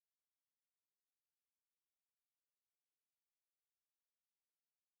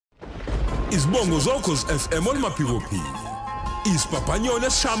Izibongo Ukhozi FM olumaphikophiko. Isibhabhanyona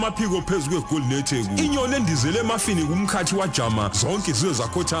esishama phiko phezulu kweGolnetheku. Inyoni endizele emafini kumkhathi wajama zonke izizwe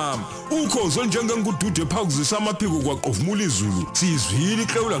zakhothama. Ukhozi olunjengengudude phakuzisa amaphiko kwaqovumula izulu. Sizwile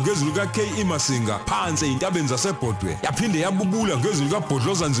ihlewula ngezulu kaKE Masinga phansi intabeni zasebhodwe. Yaphinde yabubula ngezulu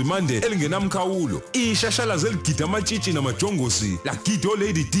kaBhodloza Nzimande elingenamkhawulo. Ishashalazi zeligida amatshitshi namajongosi. Lagida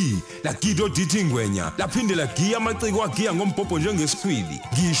oLady D, lagida oDithi Ngwenya. Laphinde lagiya amaciko agiya ngombhobho njengesikhwili.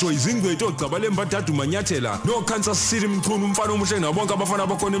 Ngisho izingcwethu ogcabale mbathathu manyathela noKansas City Mchunu umfana omuhle nabonke abafana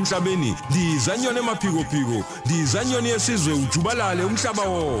bakhona emhlabeni. Ndizanyoni emaphikophiko, ndizanyoni yesizwe ujubalale umhlaba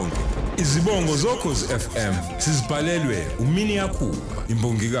wonke. Izibongo Ukhozi FM sizibhalelwe umini yakhupha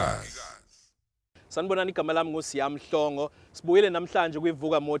imbongikazi. Sanibonani igama lami nguSiya Mhlongo. Sibuyele namhlanje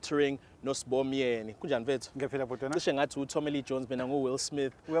kwivuka motoring noSbonelo Myeni. Kunjani mfethu? Ngiyaphila bhodwana. Cishe ngathi uTommy Lee Jones mina nguWill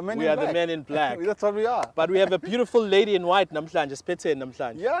Smith. We are the men in black. That's what we are. But we have a beautiful lady in white namhlanje. Siphetheni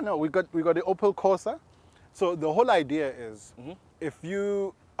namhlanje. Yeah, no, we got the Opel Corsa. So the whole idea is if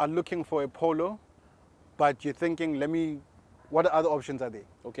you are looking for a Polo but you're thinking what other options are there?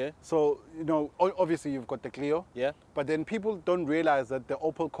 Okay. So, you know, obviously you've got the Clio. Yeah. But then people don't realize that the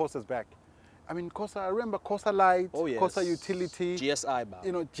Opel Corsa is back. I mean, Corsa, I remember Corsa Light, oh, yes. Corsa Utility. GSI.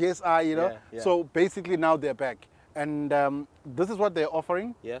 You know, GSI, you know. Yeah, yeah. So basically now they're back. And this is what they're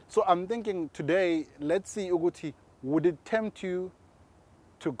offering. Yeah. So I'm thinking today, let's see, Uguti, would it tempt you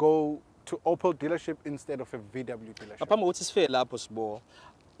to go to Opel dealership instead of a VW dealership? Ngaphambi kokuthi sifike lapho Sbo,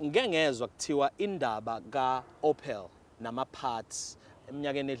 ngeke ngezwe kuthiwa indaba kaOpel nama-parts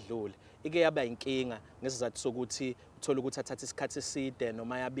eminyakeni edlule ike yaba inkinga ngesizathu sokuthi uthola ukuthi athatha isikhathi eside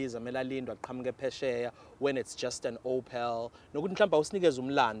noma yabiza kumele alindwe aqhamuke phesheya when it's just an Opel nokuthi mhlawumbe awusinikeze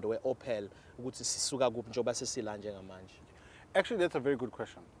umlando weOpel ukuthi sisuka kuphi njengoba sesila njengamanje. Actually, that's a very good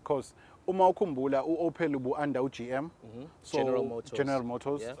question because uma ukhumbula uOpel ubu under uGM, so General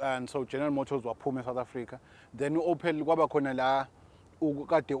Motors, yeah. And so General Motors waphuma eSouth Africa. Then uOpel kwaba khona la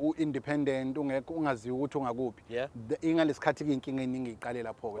ukade u-independent ungaziwa ukuthi ungakuphi. Yeah. Ingalesikhathi inkinga eningi iqale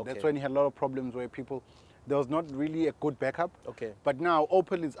lapho. Okay. That's when you had a lot of problems where there was not really a good backup. Okay. But now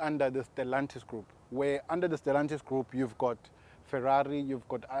Opel is under the Stellantis group, where under the Stellantis group you've got Ferrari, you've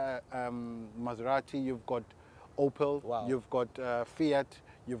got Maserati, you've got Opel, wow. You've got Fiat,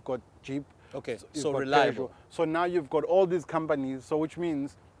 you've got Jeep. Okay, so reliable. Peugeot. So now you've got all these companies, so which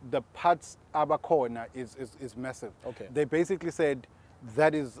means the parts corner is massive. Okay. They basically said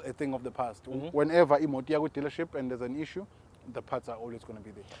that is a thing of the past. Whenever imoto yaku dealership and there's an issue, the parts are always going to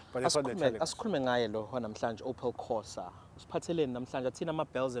be there. But that's what they're telling us. Asikhulume ngaye lo namhlanje Opel Corsa. Usiphatheleni namhlanje athina ama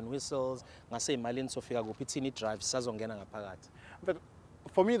bells and whistles ngase imalini sofika kuphi ithini drive sizongena ngaphakathi. But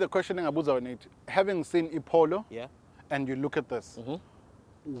for me the question engabuza wena ithi having seen iPolo, yeah, and you look at this,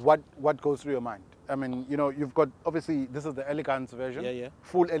 what goes through your mind? I mean, you know, you've got obviously this is the elegance version, yeah.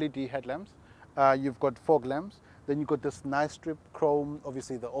 Full LED headlamps. You've got fog lamps. Then you've got this nice strip chrome,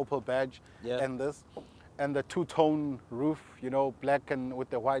 obviously the Opel badge, yeah. and the two-tone roof, you know, black and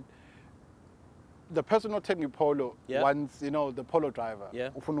with the white. The person not taking Polo wants, you know, the Polo driver. Yeah.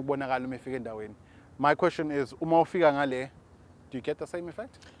 My question is, uma ufika ngale, do you get the same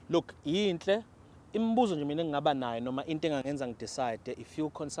effect? Look, yinhle imibuzo nje mina ngingaba nayo noma into engangenza ngidecide i-fuel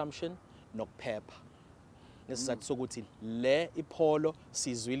consumption nokuphepha. Nesizathu sokuthi le iPolo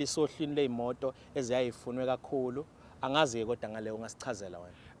sizwile isohlwini leimoto eziyayifunwe kakhulu angazi kodwa ngale ungasichazela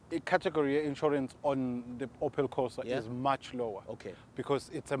wena. The category insurance on the Opel Corsa is much lower. Okay. Because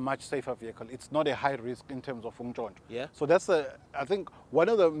it's a much safer vehicle. It's not a high risk in terms of umjonjo. Yeah. So that's I think one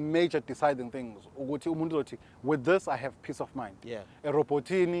of the major deciding things. With this, I have peace of mind. Yeah. A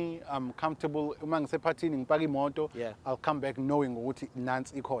robotini, I'm comfortable. Yeah. I'll come back knowing what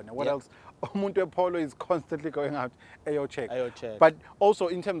Nance ikona. What else? Umuntu Polo is constantly going out. Ayo check. But also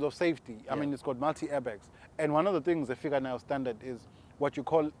in terms of safety, I mean, it's got multi airbags. And one of the things the figure now standard is what you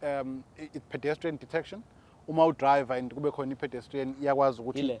call pedestrian detection. Uma driver and kube khona pedestrian iyakwazi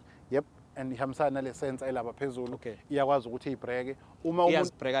ukuthi yep, and ihambisana nale sense ayilapha phezulu iyakwazi ukuthi ibreke uma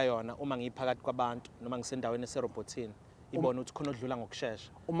iyazibhreka yona uma ngiphakathi kwabantu noma ngisendaweni eserobotini ibona ukuthi khona odlula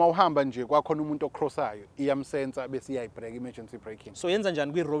ngokusheshsha. Uma uhamba nje kwakhona umuntu ocrossayo iyamsensa bese iyayibhreka emergency braking. So yenza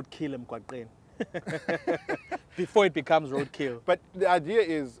njani kwi road kill emgwaqeni? Before it becomes roadkill. But the idea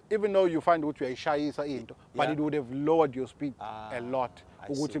is, even though you find which you are into, but it would have lowered your speed a lot.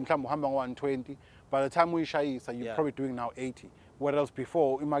 By the time we you're probably doing now 80. Whereas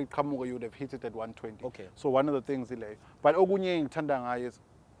before, you would have hit it at 120. Okay. So one of the things delay. But is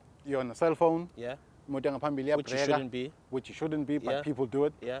you're on a cell phone. Yeah. Which you shouldn't be. Which you shouldn't be, but people do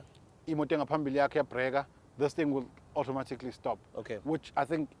it. Yeah. This thing will automatically stop. Okay. Which I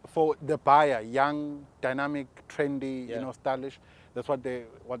think for the buyer, young, dynamic, trendy, you know, stylish, That's what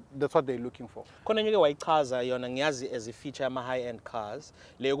they're looking for. Khona ngeke wayichaza yona ngiyazi as a feature ama high end cars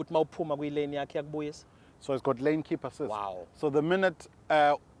leyo ukuthi mawuphuma kwi-lane yakhe yakubuyisa. So it's got lane keep assist. Wow. So the minute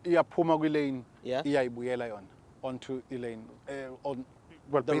iyaphuma kwi-lane, yeah, iyayibuyela yona onto the lane.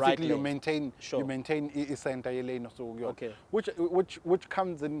 Well, the basically right you maintain center lane so okay, which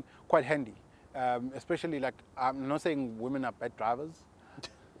comes in quite handy, especially like I'm not saying women are bad drivers.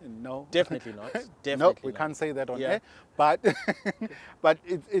 No, definitely not. Definitely no, we not. can't say that on air, but but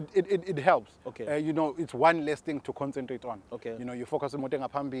it helps. Okay. You know, it's one less thing to concentrate on. Okay. You know, you focus on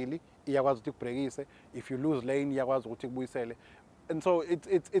ngaphambili, iyakwazi ukuthi kubrekise. If you lose lane, iyakwazi ukuthi kubuyisele. And so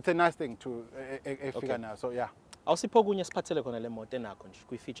it's a nice thing to figure now. So yeah. Awusipho kunye siphathele khona le moto enakho nje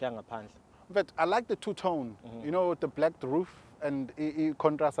kwi-feature yangaphandle. But I like the two-tone. You know, the black roof and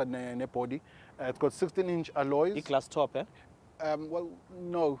contrast and body. It's got 16-inch alloys. Glass top, eh? Well,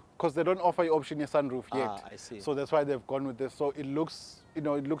 no, because they don't offer you option sunroof yet. Ah, I see. So that's why they've gone with this. So it looks, you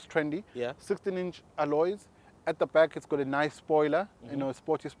know, it looks trendy. Yeah. 16-inch alloys. At the back, it's got a nice spoiler, you know, a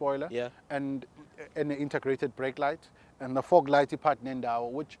sporty spoiler. Yeah. And an integrated brake light. And the fog lighty part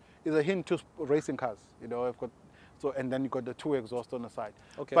Nendao, which is a hint to racing cars. You know, I've got and then you got the 2 exhaust on the side.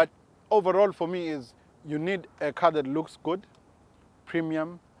 Okay. But overall, for me, is you need a car that looks good,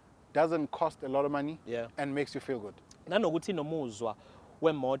 premium, doesn't cost a lot of money, yeah, and makes you feel good. Nanokuthi nomuzwa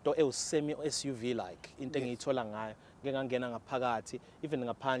wemoto semi SUV like into engiyithola ngayo ngeke ngangena ngaphakathi even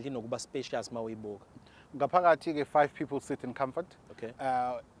ngaphandle inokuba spacious mawuyibuka. Ngaphakathi ke 5 people sit in comfort. Okay.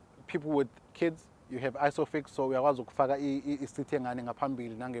 People with kids, you have isofix, so uyakwazi ukufaka i-seat engane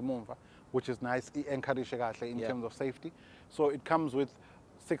ngaphambili nangemumva, which is nice, encourage kahle in terms of safety. So it comes with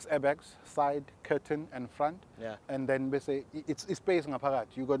 6 airbags, side, curtain, and front. Yeah. And then basically it's space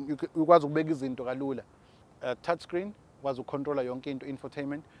ngaphakathi. You ukwazi ukubeka izinto kalula. Touchscreen, ukwazi ukucontroller yonke into,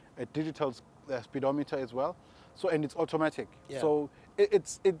 infotainment, a digital speedometer as well. So and it's automatic. Yeah. So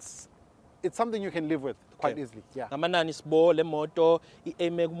it's something you can live with quite easily. Yeah. Namanani Sbo le moto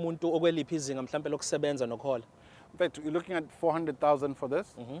ieme kumuntu okweliphi izinga mhlambe lokusebenza nokhola. In fact, you're looking at 400,000 for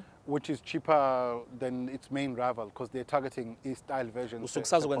this, which is cheaper than its main rival because they're targeting e-style versions.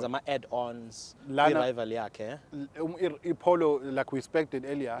 Usukuzakwenza ama add-ons rival yakhe. Polo, like we expected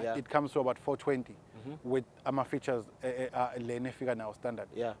earlier, it comes to about 420 with features lane figure now standard.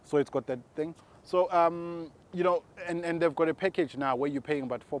 Yeah. So it's got that thing. So you know, and they've got a package now where you're paying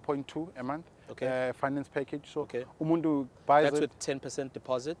about 4.2 a month. Okay. Finance package. So umuntu buys that's with 10%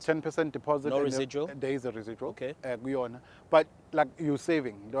 deposit. 10% deposit. No residual. There is a residual. Okay. But like you're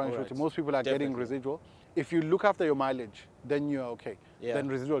saving. Most people are getting residual. If you look after your mileage, then you're okay. Yeah. Then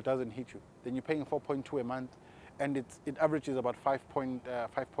residual doesn't hit you. Then you're paying 4.2 a month, and it averages about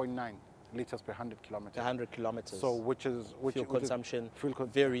 5.9 liters per 100 kilometers. 100 kilometers. So which fuel consumption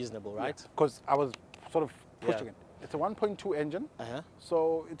very reasonable, right? Because I was sort of pushing it. It's a 1.2 engine,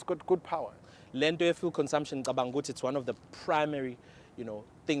 so it's got good power. Lento fuel consumption, it's one of the primary,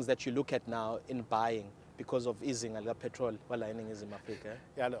 things that you look at now in buying because of easing the petrol while in Africa.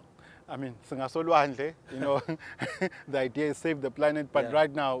 Yeah, no. I mean, the idea is save the planet, but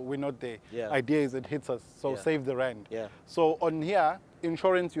right now we're not there. Yeah. Idea is it hits us, so save the rand. Yeah. So on here,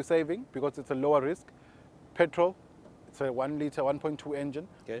 insurance you're saving because it's a lower risk. Petrol, it's a 1 liter, 1.2 engine,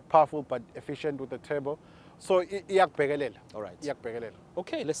 powerful but efficient with a turbo. So, all right.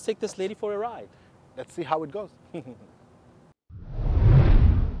 Okay, let's take this lady for a ride. Let's see how it goes.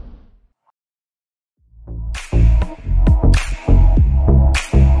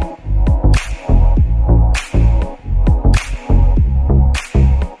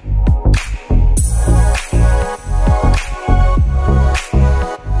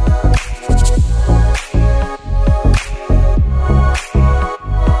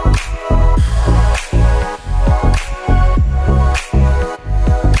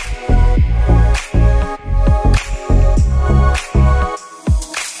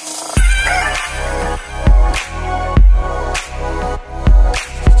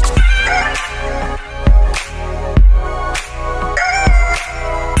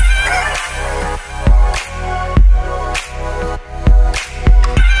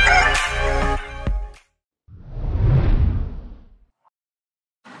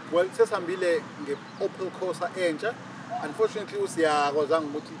 Well, sesihambile nge-Opel Corsa entsha. Unfortunately, usiyakozanga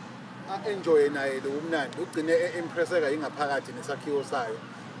ukuthi enjoy naye lo umnandi ugcine impresseka ingaphakathi nesakhiwo sayo.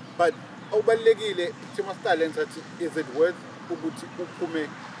 But okubalekile thina siqale sathi is it worth ukuthi uphume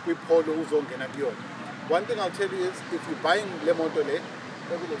kwipolo uzongena kuyona. One thing I'll tell you is if you're buying lemoto le,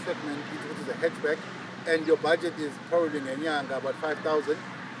 the segment which is a hatchback and your budget is probably ngenyanga about 5,000,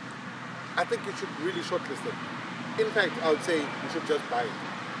 I think you should really shortlist it. In fact, I would say you should just buy it.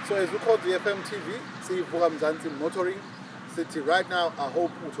 So as Ukhozi FM TV, sivuka Mzansi motoring, sithi right now I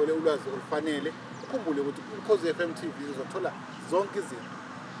hope uthole ulwazi olufanele ukhumbule ukuthi Ukhozi FM TV uzothola zonke izinto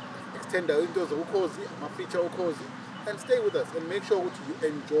extenda into zokukhozi ama-feature ukhozi and stay with us and make sure that you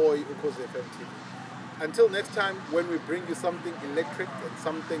enjoy Ukhozi FM TV. Until next time, when we bring you something electric and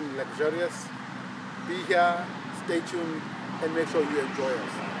something luxurious, be here, stay tuned, and make sure you enjoy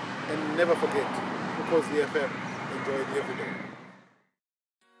us. And never forget, Ukhozi FM, enjoy it every day.